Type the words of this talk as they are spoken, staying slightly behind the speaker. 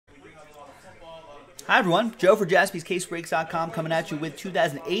Hi everyone, Joe for JaspysCaseBreaks.com coming at you with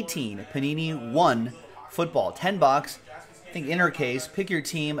 2018 Panini ONE Football. 10 box, I think inner case, pick your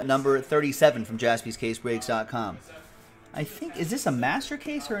team, number 37 from JaspysCaseBreaks.com. I think, is this a master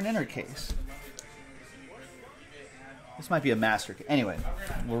case or an inner case? This might be a master case. Anyway,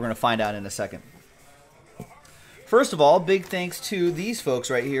 we're going to find out in a second. First of all, big thanks to these folks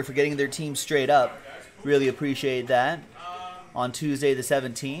right here for getting their team straight up. Really appreciate that. On Tuesday the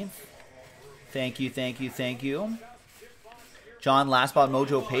 17th. Thank you, thank you, thank you. John Lastbot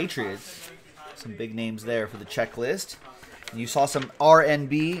Mojo Patriots. Some big names there for the checklist. And you saw some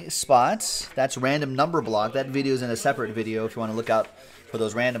RNB spots. That's random number block. That video is in a separate video if you want to look out for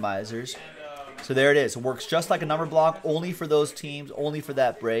those randomizers. So there it is. It works just like a number block, only for those teams, only for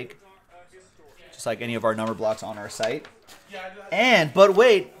that break. Just like any of our number blocks on our site. But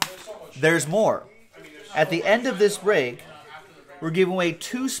wait, there's more. At the end of this break, we're giving away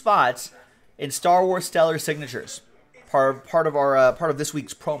 2 spots in Star Wars Stellar Signatures, part of this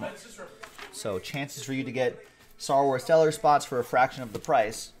week's promo. So chances for you to get Star Wars Stellar spots for a fraction of the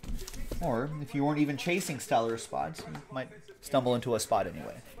price, or if you weren't even chasing Stellar spots, you might stumble into a spot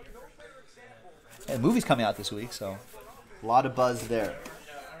anyway. Yeah, the movie's coming out this week, so a lot of buzz there.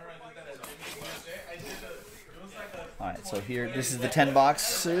 All right, so here, this is the 10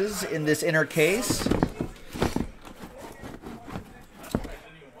 boxes in this inner case.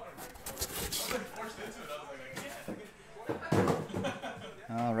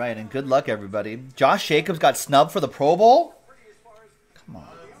 All right, and good luck, everybody. Josh Jacobs got snubbed for the Pro Bowl? Come on.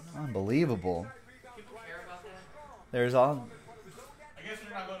 Unbelievable. There's all...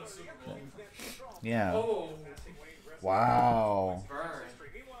 Yeah. Wow.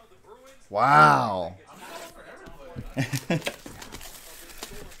 Wow.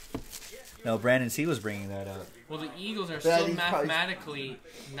 No, Brandon C. was bringing that up. Well, the Eagles are still mathematically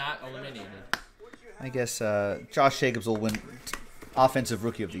not eliminated. I guess Josh Jacobs will win Offensive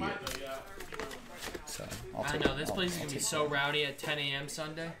Rookie of the Year. So I know this place is gonna be so rowdy at 10 a.m.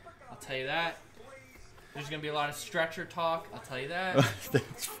 Sunday. I'll tell you that. There's gonna be a lot of stretcher talk. I'll tell you that.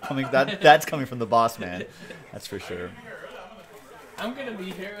 that's coming from the boss man. That's for sure. I'm gonna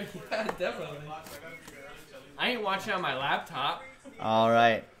be here. Yeah, definitely. I ain't watching on my laptop. All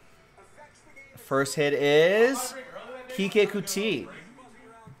right. First hit is Kike Kuti.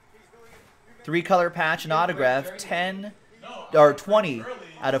 3-color patch and autograph. 20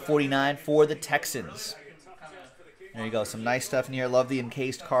 out of 49 for the Texans. There you go. Some nice stuff in here. Love the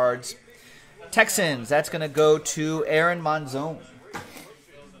encased cards. Texans. That's going to go to Aaron Monzone.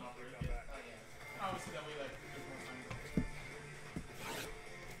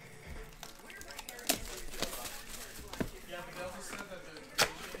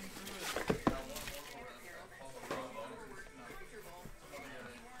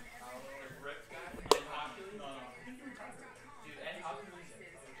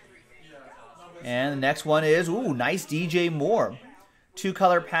 And the next one is, ooh, nice DJ Moore.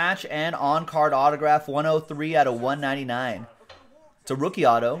 2-color patch and on-card autograph, 103 out of 199. It's a rookie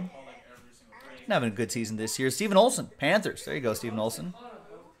auto. He's having a good season this year. Steven Olsen, Panthers. There you go, Steven Olsen.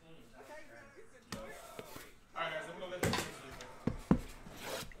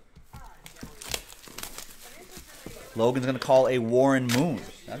 Logan's going to call a Warren Moon.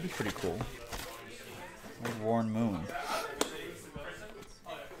 That'd be pretty cool. Warren Moon.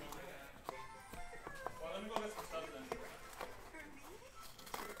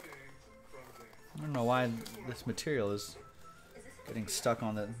 I don't know why this material is getting stuck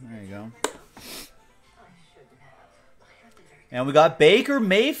on the... There you go. And we got Baker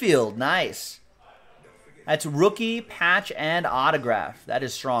Mayfield. Nice. That's rookie, patch, and autograph. That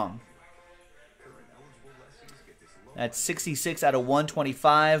is strong. That's 66 out of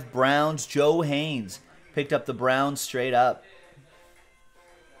 125. Browns, Joe Haynes. Picked up the Browns straight up.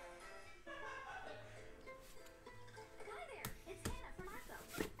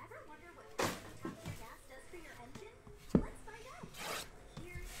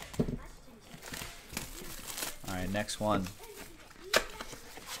 All right, next one.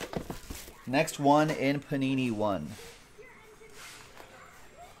 Next one in Panini ONE.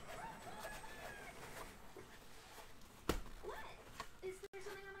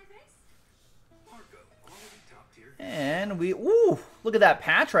 And ooh, look at that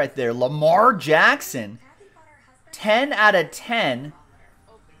patch right there. Lamar Jackson. 10 out of 10.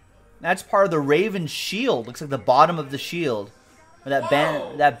 That's part of the Ravens shield. Looks like the bottom of the shield. Where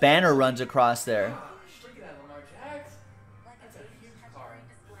that banner runs across there.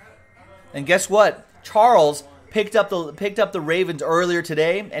 And guess what? Charles picked up the Ravens earlier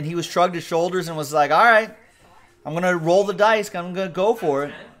today, and he was shrugged his shoulders and was like, "All right, I'm gonna roll the dice. I'm gonna go for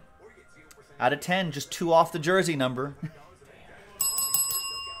it." Out of 10, just 2 off the jersey number.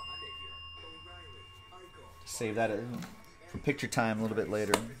 Save that for picture time a little bit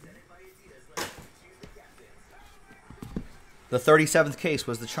later. The 37th case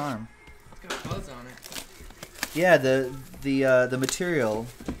was the charm. It's got buzz on it. Yeah, the material.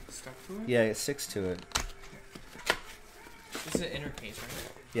 Stuck to it? Yeah, it sticks to it. This is an inner case,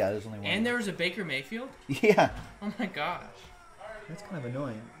 right? Yeah, there's only one. And there was a Baker Mayfield? Yeah. Oh my gosh. That's kind of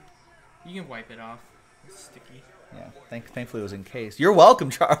annoying. You can wipe it off. It's sticky. Yeah, thankfully it was encased. You're welcome,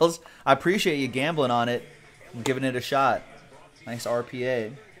 Charles. I appreciate you gambling on it and giving it a shot. Nice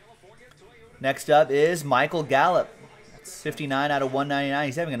RPA. Next up is Michael Gallup. 59 out of 199.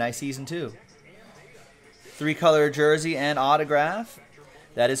 He's having a nice season, too. 3-color jersey and autograph.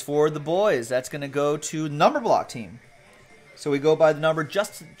 That is for the boys. That's going to go to number block team. So we go by the number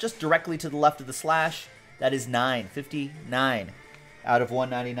just directly to the left of the slash. That is 9. 59 out of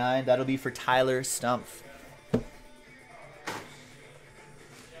 199. That'll be for Tyler Stumpf.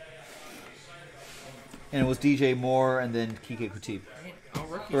 And it was DJ Moore and then Kike Kutip.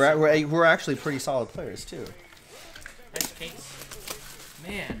 We're actually pretty solid players, too. Nice case.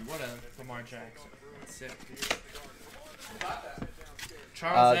 Man, what a Lamar Jackson. That's sick.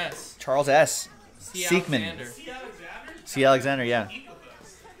 Charles S. Charles S. C. Seekman. Alexander. C. Alexander, yeah.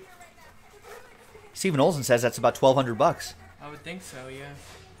 Steven Olsen says that's about $1,200. I would think so, yeah.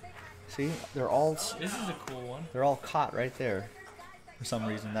 See, they're all. This is a cool one. They're all caught right there, for some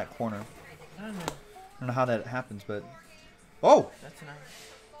reason. That corner. I don't know. I don't know how that happens, but oh, That's nice.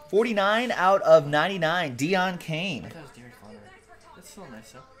 49 out of 99. Deion Kane. That was Derek Hunter. That's still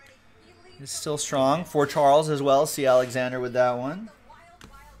nice, though. It's still strong for Charles as well. C. Alexander with that one.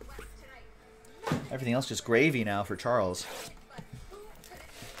 Everything else just gravy now for Charles.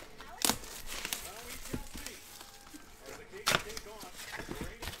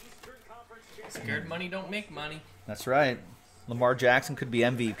 Scared money don't make money. That's right. Lamar Jackson could be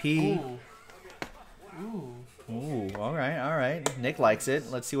MVP. Ooh. Ooh. Ooh, all right, all right. Nick likes it.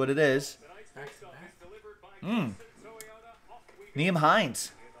 Let's see what it is. Back to back. Nyheim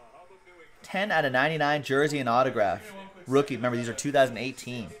Hines. 10 out of 99 jersey and autograph. Rookie. Remember, these are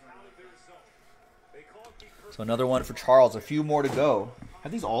 2018. So another one for Charles. A few more to go.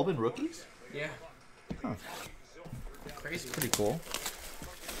 Have these all been rookies? Yeah. Huh. Crazy. Pretty cool.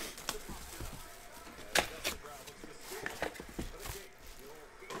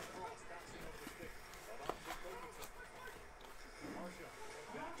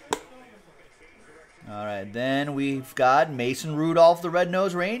 All right, then we've got Mason Rudolph, the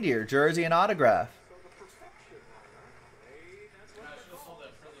Red-Nosed Reindeer, jersey and autograph.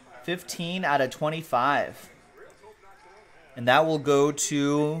 15 out of 25. And that will go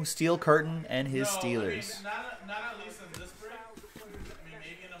to Steel Curtain and his Steelers. Not at least in this break. I mean,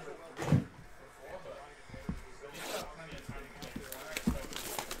 maybe number 3 or 4, but he's got plenty of time to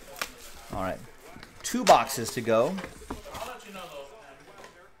get. All right, 2 boxes to go. I'll let you know, though.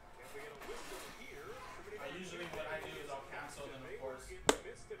 Usually what I do is I'll cancel and, of course,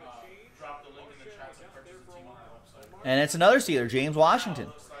 drop the link in the chat to purchase the team on our website. And it's another Steeler, James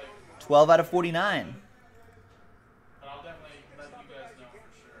Washington. 12 out of 49. But I'll definitely let you guys know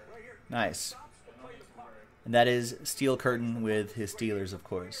for sure. Nice. And that is Steel Curtain with his Steelers, of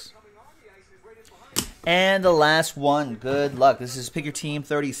course. And the last one. Good luck. This is Pick Your Team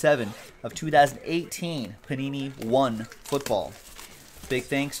 37 of 2018 Panini ONE Football. Big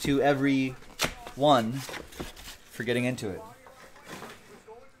thanks to everyone for getting into it.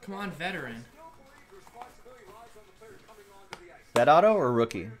 Come on, veteran. That auto or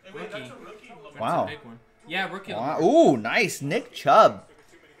rookie? Rookie. Wow. That's a big one. Yeah, rookie. Wow. Ooh, nice. Nick Chubb.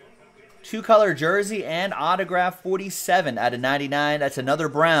 2-color jersey and autograph, 47 out of 99. That's another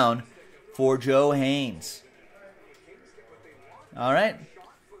brown for Joe Haynes. All right.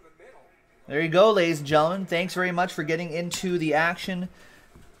 There you go, ladies and gentlemen. Thanks very much for getting into the action.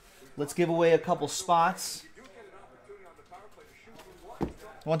 Let's give away a couple spots.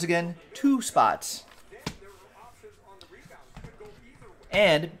 Once again, 2 spots.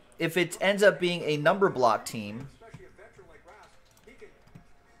 And if it ends up being a number block team,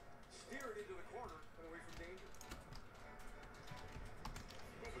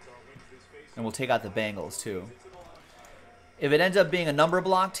 and we'll take out the Bengals too. If it ends up being a number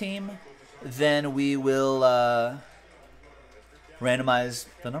block team, then we will randomize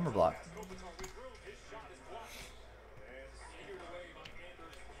the number block.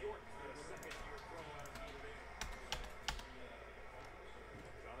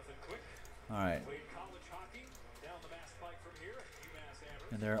 All right.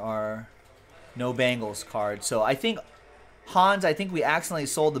 And there are no Bengals cards. So I think Hans, I think we accidentally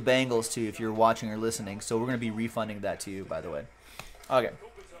sold the Bengals to you if you're watching or listening, so we're going to be refunding that to you, by the way. Okay.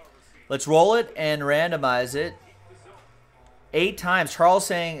 Let's roll it and randomize it. 8 times. Charles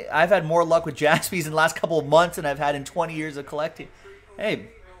saying, I've had more luck with Jaspys in the last couple of months than I've had in 20 years of collecting. Hey,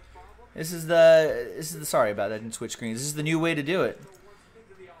 this is the sorry about that, I didn't switch screens. This is the new way to do it.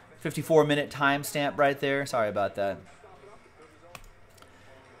 54-minute timestamp right there. Sorry about that.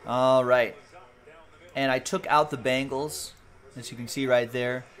 All right. And I took out the Bengals, as you can see right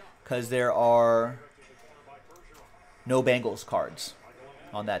there, because there are no Bengals cards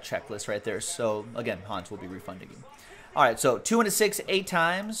on that checklist right there. So, again, Hans will be refunding you. All right, so 2 and a 6, 8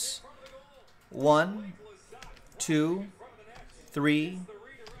 times. 1, 2, 3,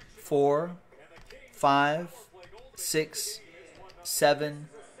 4, 5, 6, 7,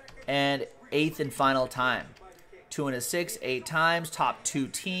 and 8th and final time. 2 and a 6, 8 times. Top 2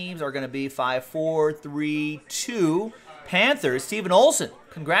 teams are going to be 5, 4, 3, 2. Panthers, Steven Olson.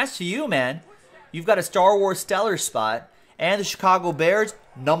 Congrats to you, man. You've got a Star Wars Stellar spot. And the Chicago Bears,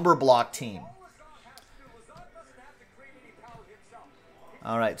 number block team.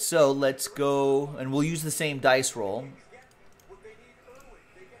 All right, so let's go, and we'll use the same dice roll.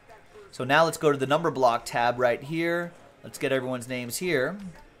 So now let's go to the number block tab right here. Let's get everyone's names here.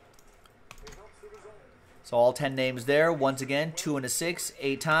 So all 10 names there. Once again, 2 and a 6,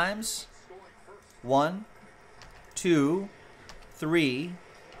 8 times. 1, 2, 3,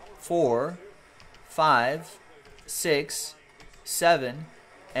 4, 5, 6, 7,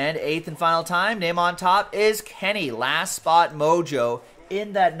 and 8th and final time. Name on top is Kenny. Last spot mojo.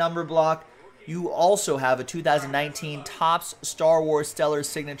 In that number block, you also have a 2019 Topps Star Wars Stellar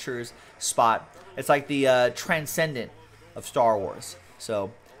Signatures spot. It's like the Transcendent of Star Wars.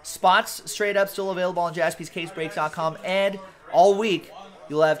 So spots straight up still available on jaspyscasebreaks.com, and all week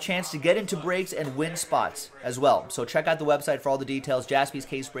you'll have a chance to get into breaks and win spots as well. So check out the website for all the details,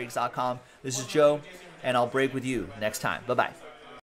 jaspyscasebreaks.com. This is Joe, and I'll break with you next time. Bye-bye.